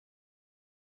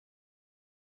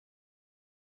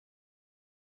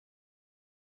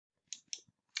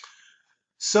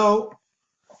So,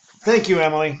 thank you,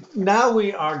 Emily. Now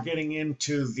we are getting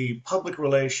into the public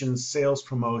relations, sales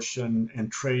promotion,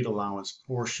 and trade allowance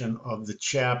portion of the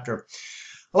chapter.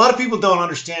 A lot of people don't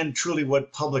understand truly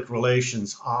what public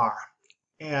relations are.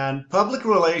 And public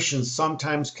relations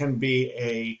sometimes can be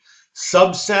a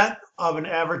subset of an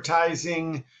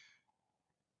advertising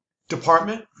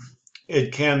department.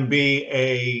 It can be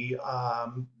a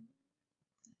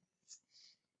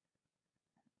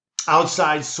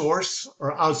outside source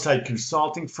or outside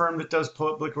consulting firm that does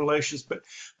public relations, but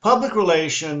public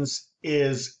relations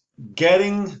is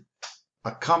getting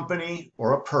a company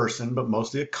or a person, but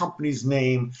mostly a company's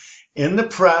name in the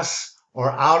press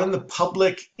or out in the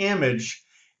public image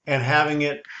and having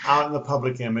it out in the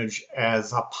public image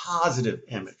as a positive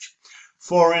image.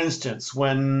 For instance,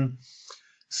 when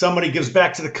somebody gives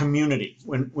back to the community,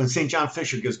 when St. John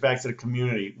Fisher gives back to the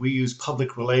community, we use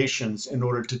public relations in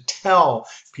order to tell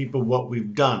people what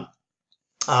we've done.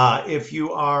 If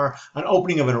you are an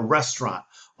opening of a restaurant,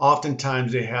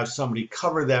 oftentimes they have somebody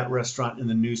cover that restaurant in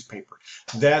the newspaper.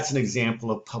 That's an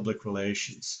example of public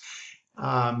relations.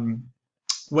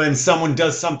 When someone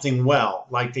does something well,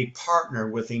 like they partner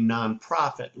with a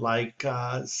nonprofit, like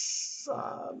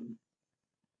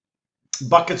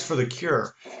Buckets for the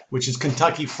Cure, which is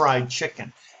Kentucky Fried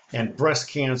Chicken and breast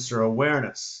cancer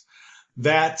awareness.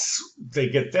 They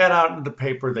get that out in the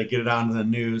paper, they get it out in the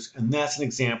news, and that's an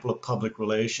example of public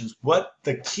relations. What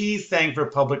the key thing for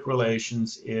public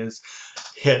relations is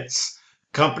hits.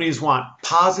 Companies want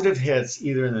positive hits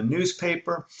either in the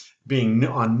newspaper, being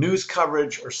on news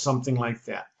coverage, or something like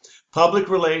that. Public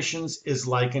relations is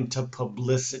likened to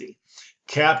publicity,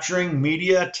 capturing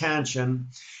media attention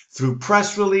through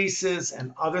press releases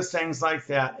and other things like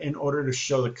that in order to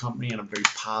show the company in a very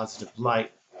positive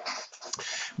light.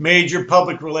 Major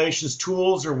public relations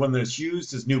tools are when it's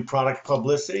used as new product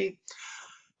publicity,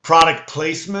 product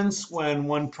placements when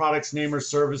one product's name or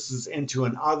service is into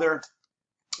another,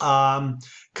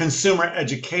 consumer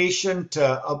education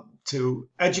to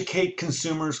educate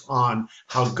consumers on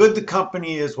how good the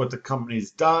company is, what the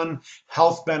company's done,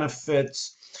 health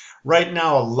benefits. Right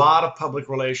now, a lot of public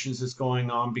relations is going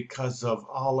on because of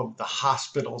all of the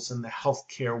hospitals and the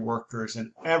healthcare workers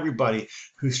and everybody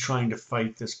who's trying to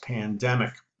fight this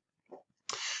pandemic.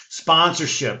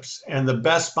 Sponsorships, and the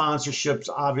best sponsorships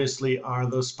obviously are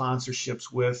those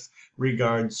sponsorships with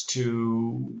regards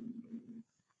to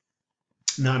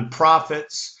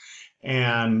nonprofits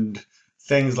and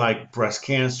things like breast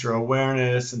cancer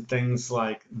awareness and things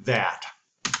like that.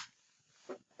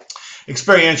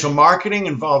 Experiential marketing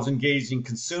involves engaging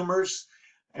consumers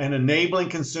and enabling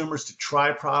consumers to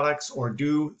try products or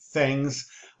do things.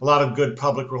 A lot of good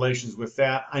public relations with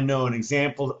that. I know an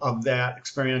example of that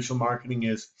experiential marketing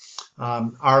is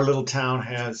our little town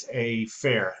has a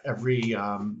fair every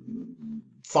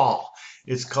fall.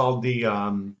 It's called the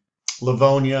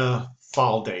Livonia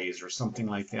Fall Days or something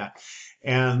like that.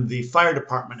 And the fire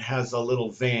department has a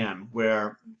little van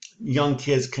where young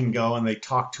kids can go and they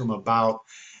talk to them about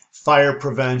fire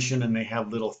prevention, and they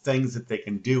have little things that they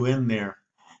can do in there,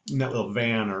 in that little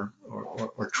van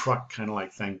or truck kind of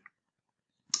like thing,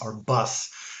 or bus,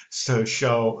 to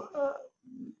show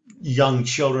young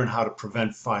children how to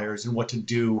prevent fires and what to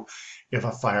do if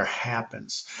a fire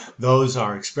happens. Those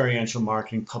are experiential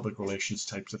marketing, public relations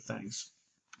types of things.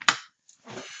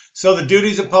 So the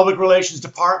duties of public relations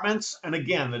departments, and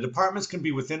again, the departments can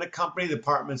be within a company, the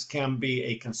departments can be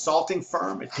a consulting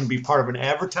firm, it can be part of an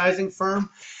advertising firm,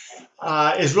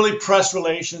 is really press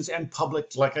relations and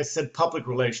public, like I said, public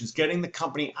relations, getting the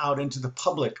company out into the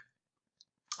public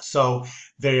so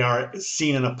they are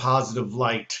seen in a positive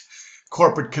light.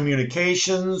 Corporate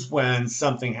communications, when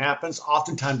something happens,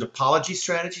 oftentimes apology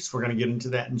strategies, we're going to get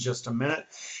into that in just a minute.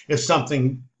 If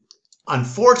something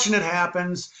unfortunate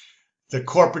happens, the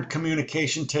corporate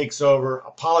communication takes over.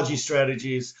 Apology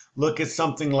strategies. Look at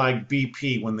something like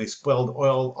BP when they spilled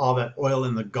oil, all that oil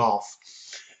in the Gulf.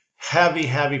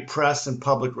 Heavy press and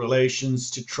public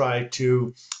relations to try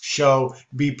to show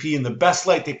BP in the best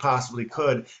light they possibly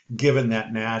could, given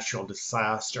that natural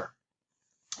disaster.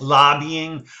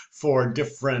 Lobbying for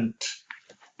different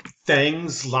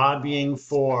things, lobbying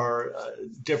for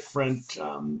different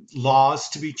laws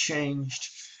to be changed.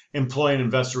 Employee and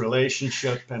investor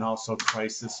relationship, and also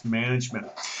crisis management.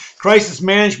 Crisis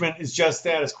management is just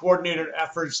that, it's coordinated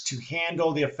efforts to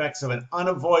handle the effects of an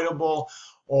unavoidable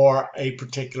or a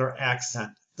particular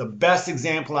accident. The best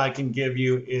example I can give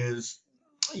you is,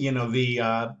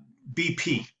 the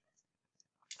BP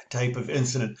type of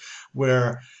incident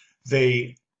where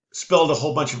they spilled a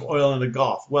whole bunch of oil in the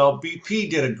Gulf. Well, BP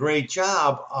did a great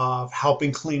job of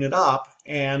helping clean it up,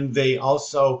 and they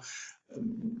also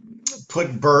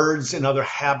put birds in other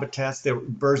habitats. There were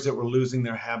birds that were losing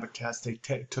their habitats. They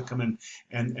took them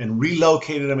and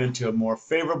relocated them into more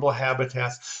favorable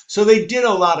habitats. So they did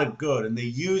a lot of good, and they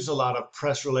used a lot of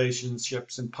press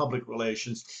relationships and public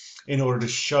relations in order to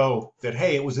show that,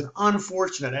 hey, it was an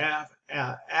unfortunate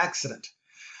accident,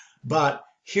 but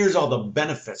here's all the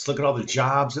benefits. Look at all the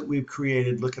jobs that we've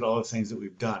created. Look at all the things that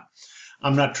we've done.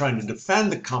 I'm not trying to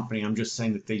defend the company. I'm just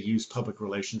saying that they use public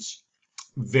relations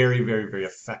very, very, very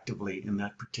effectively in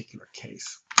that particular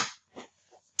case.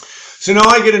 So now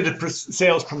I get into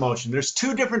sales promotion. There's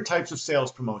two different types of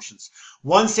sales promotions.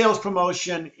 One sales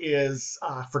promotion is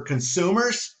for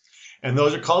consumers, and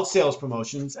those are called sales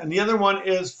promotions. And the other one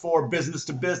is for business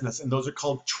to business, and those are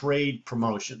called trade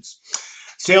promotions.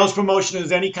 Sales promotion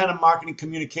is any kind of marketing,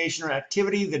 communication, or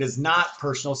activity that is not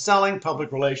personal selling,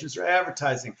 public relations, or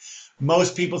advertising.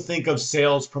 Most people think of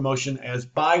sales promotion as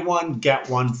buy one, get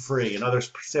one free. Another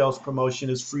sales promotion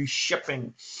is free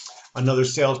shipping. Another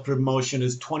sales promotion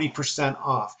is 20%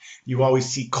 off. You always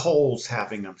see Kohl's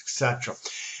having them, etc.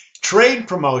 Trade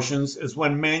promotions is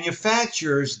when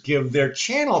manufacturers give their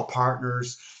channel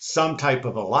partners some type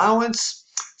of allowance,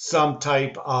 some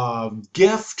type of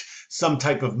gift, some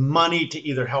type of money to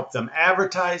either help them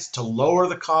advertise, to lower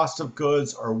the cost of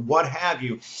goods, or what have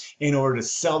you, in order to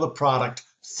sell the product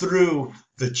through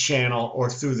the channel or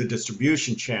through the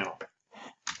distribution channel.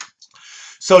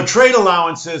 So trade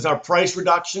allowances are price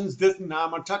reductions. Now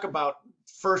I'm going to talk about,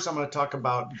 first I'm going to talk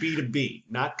about B2B,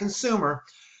 not consumer,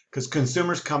 because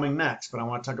consumer's coming next, but I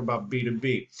want to talk about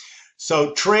B2B.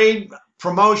 So trade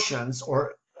promotions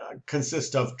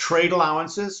consist of trade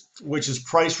allowances, which is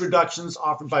price reductions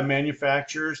offered by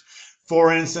manufacturers.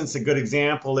 For instance, a good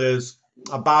example is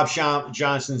Bob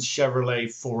Johnson's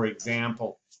Chevrolet, for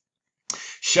example.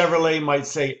 Chevrolet might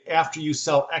say, after you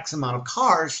sell X amount of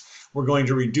cars, we're going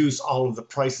to reduce all of the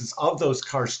prices of those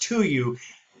cars to you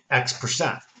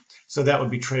X%. So that would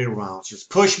be trade allowances.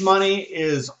 Push money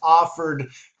is offered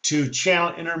to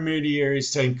channel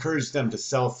intermediaries to encourage them to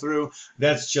sell through.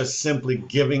 That's just simply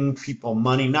giving people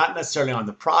money, not necessarily on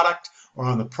the product or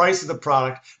on the price of the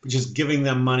product, but just giving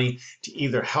them money to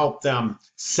either help them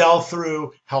sell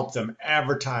through, help them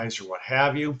advertise, or what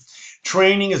have you.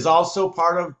 Training is also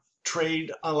part of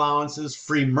trade allowances.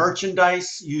 Free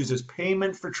merchandise used as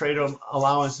payment for trade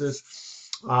allowances.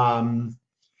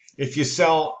 If you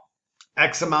sell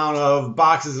X amount of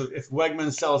boxes, if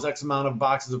Wegmans sells X amount of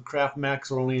boxes of Kraft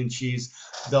macaroni and cheese,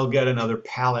 they'll get another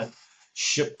pallet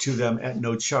shipped to them at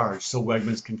no charge, so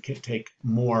Wegmans can take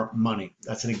more money.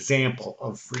 That's an example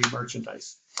of free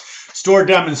merchandise. Store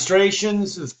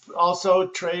demonstrations is also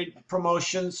trade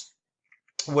promotions,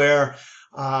 where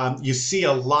you see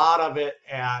a lot of it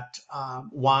at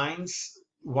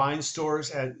wine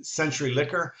stores, at Century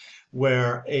Liquor,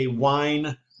 where a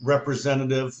wine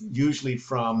representative, usually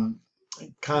from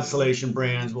Constellation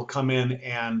Brands, will come in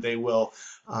and they will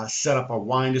set up a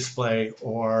wine display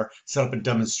or set up a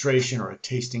demonstration or a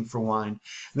tasting for wine.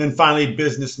 And then finally,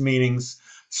 business meetings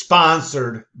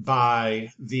sponsored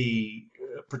by the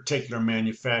particular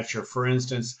manufacturer. For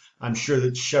instance, I'm sure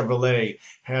that Chevrolet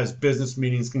has business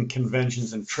meetings and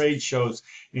conventions and trade shows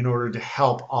in order to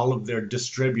help all of their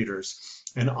distributors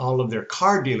and all of their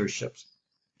car dealerships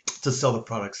to sell the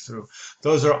products through.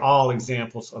 Those are all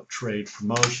examples of trade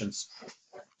promotions.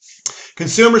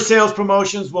 Consumer sales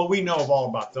promotions, well, we know all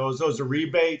about those. Those are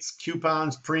rebates,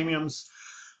 coupons, premiums,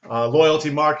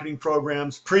 loyalty marketing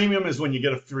programs. Premium is when you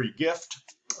get a free gift.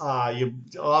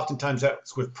 Oftentimes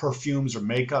that's with perfumes or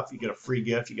makeup. You get a free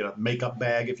gift. You get a makeup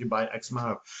bag if you buy X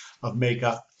amount of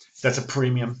makeup. That's a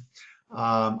premium.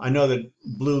 I know that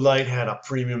Blue Light had a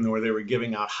premium where they were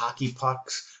giving out hockey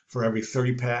pucks for every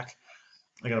 30 pack.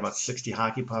 I got about 60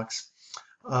 hockey pucks.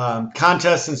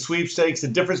 Contests and sweepstakes. The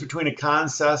difference between a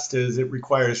contest is it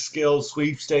requires skill.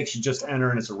 Sweepstakes, you just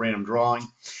enter and it's a random drawing.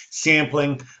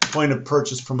 Sampling, point of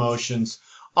purchase promotions.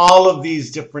 All of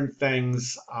these different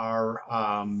things are,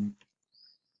 and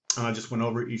I just went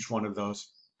over each one of those,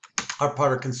 are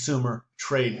part of consumer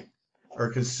trading or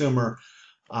consumer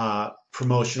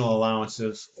promotional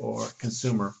allowances or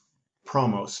consumer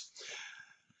promos.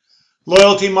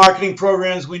 Loyalty marketing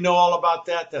programs, we know all about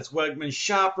that. That's Wegmans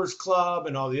Shoppers Club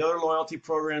and all the other loyalty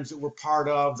programs that we're part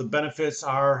of. The benefits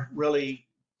are really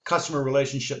customer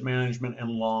relationship management and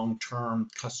long-term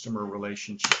customer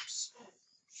relationships.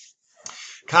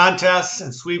 Contests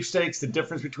and sweepstakes, the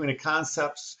difference between a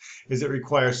concept is it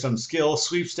requires some skill.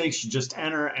 Sweepstakes, you just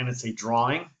enter and it's a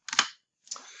drawing.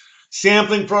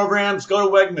 Sampling programs, go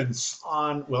to Wegmans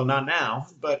on, well, not now,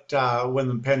 but when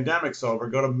the pandemic's over,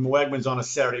 go to Wegmans on a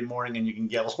Saturday morning and you can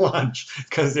get lunch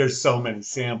because there's so many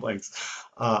samplings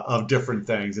of different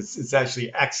things. It's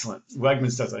actually excellent.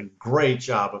 Wegmans does a great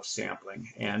job of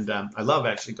sampling. And I love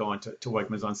actually going to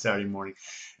Wegmans on Saturday morning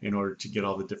in order to get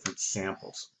all the different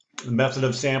samples. The method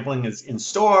of sampling is in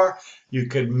store. You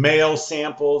could mail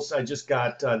samples. I just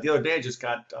got, the other day, I just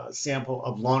got a sample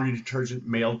of laundry detergent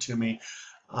mailed to me.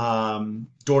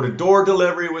 Door-to-door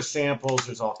delivery with samples.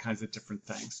 There's all kinds of different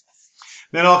things.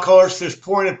 Then, of course, there's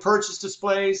point of purchase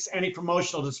displays, any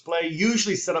promotional display,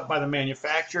 usually set up by the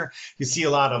manufacturer. You see a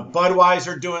lot of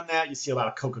Budweiser doing that. You see a lot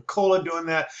of Coca-Cola doing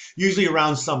that, usually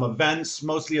around some events.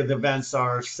 Mostly of the events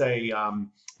are, say,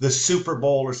 the Super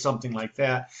Bowl or something like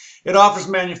that. It offers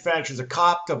manufacturers a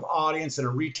captive audience in a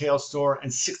retail store, and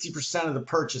 60% of the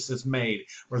purchase is made,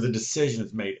 or the decision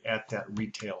is made at that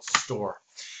retail store.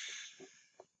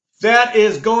 That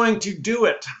is going to do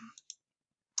it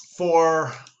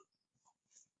for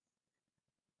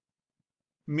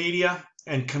media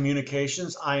and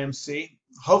communications, IMC.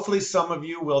 Hopefully some of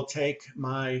you will take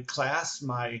my class,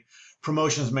 my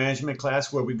promotions management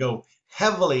class, where we go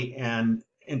heavily and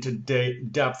into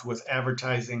depth with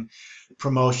advertising,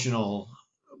 promotional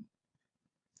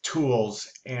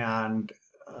tools, and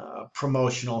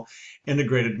promotional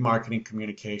integrated marketing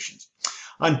communications.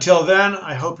 Until then,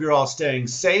 I hope you're all staying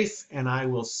safe, and I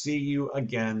will see you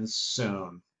again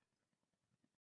soon.